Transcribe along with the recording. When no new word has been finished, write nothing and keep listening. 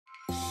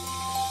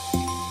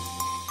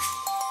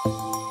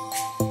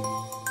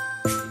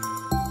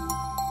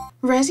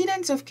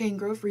Residents of Cane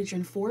Grove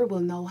Region 4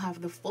 will now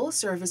have the full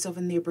service of a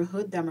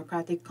Neighborhood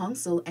Democratic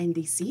Council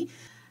NDC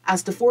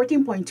as the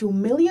 $14.2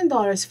 million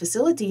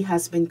facility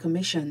has been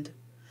commissioned.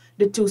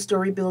 The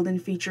two-story building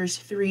features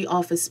 3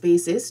 office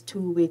spaces,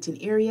 2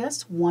 waiting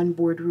areas, 1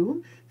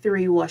 boardroom,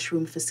 3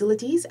 washroom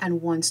facilities, and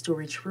 1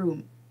 storage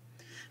room.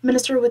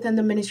 Minister within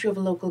the Ministry of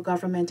Local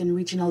Government and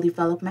Regional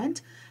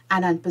Development,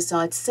 Anand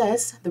Prasad,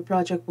 says the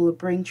project will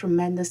bring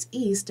tremendous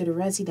ease to the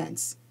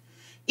residents.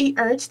 He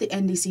urged the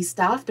NDC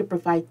staff to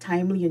provide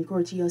timely and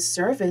courteous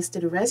service to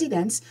the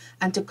residents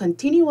and to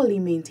continually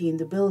maintain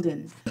the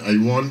building. I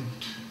want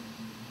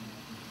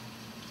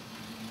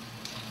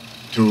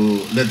to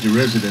let the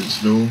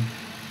residents know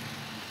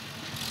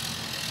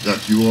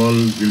that you all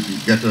will be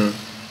better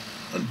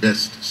and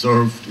best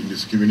served in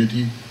this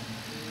community.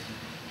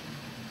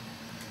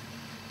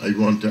 I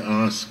want to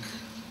ask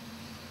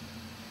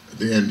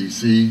the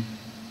NDC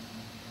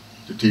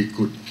to take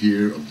good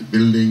care of the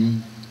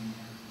building,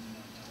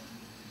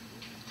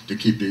 to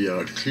keep the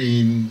yard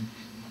clean,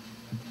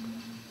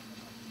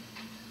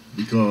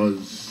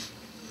 because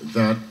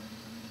that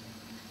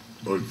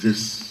or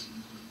this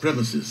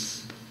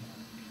premises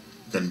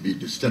can be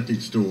the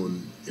stepping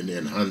stone in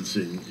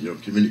enhancing your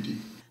community.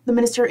 The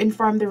minister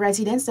informed the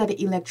residents that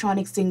the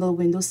electronic single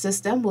window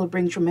system will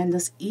bring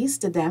tremendous ease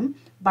to them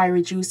by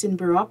reducing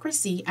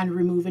bureaucracy and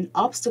removing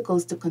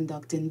obstacles to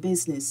conducting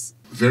business.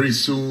 Very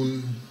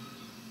soon,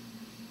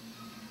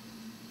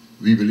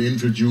 we will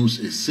introduce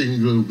a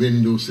single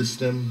window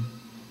system,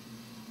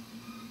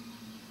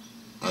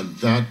 and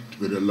that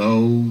will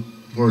allow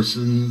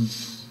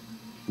persons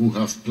who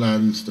have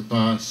plans to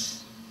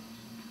pass,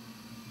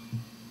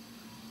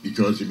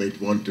 because you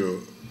might want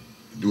to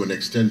do an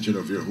extension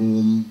of your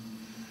home,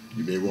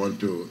 you may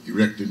want to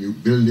erect a new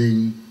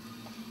building,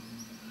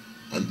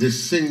 and this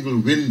single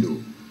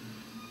window,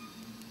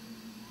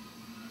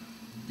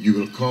 you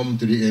will come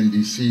to the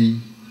NDC,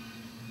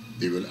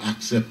 they will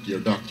accept your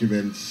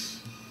documents,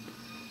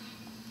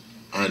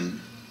 and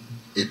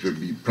it will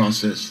be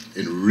processed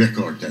in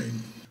record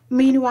time.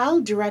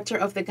 Meanwhile, Director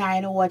of the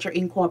Guyana Water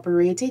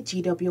Incorporated,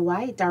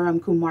 GWI,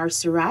 Dharam Kumar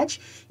Suraj,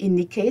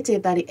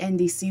 indicated that the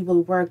NDC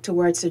will work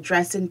towards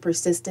addressing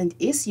persistent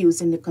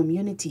issues in the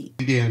community.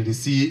 The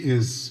NDC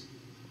is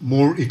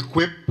more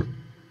equipped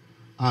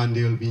and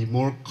they will be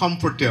more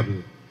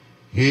comfortable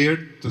here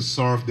to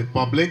serve the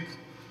public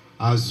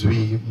as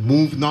we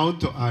move now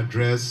to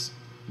address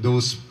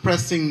those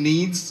pressing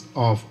needs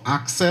of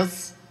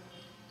access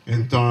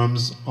in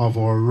terms of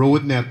our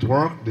road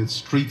network, the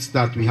streets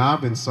that we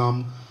have in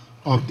some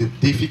of the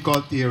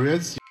difficult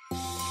areas.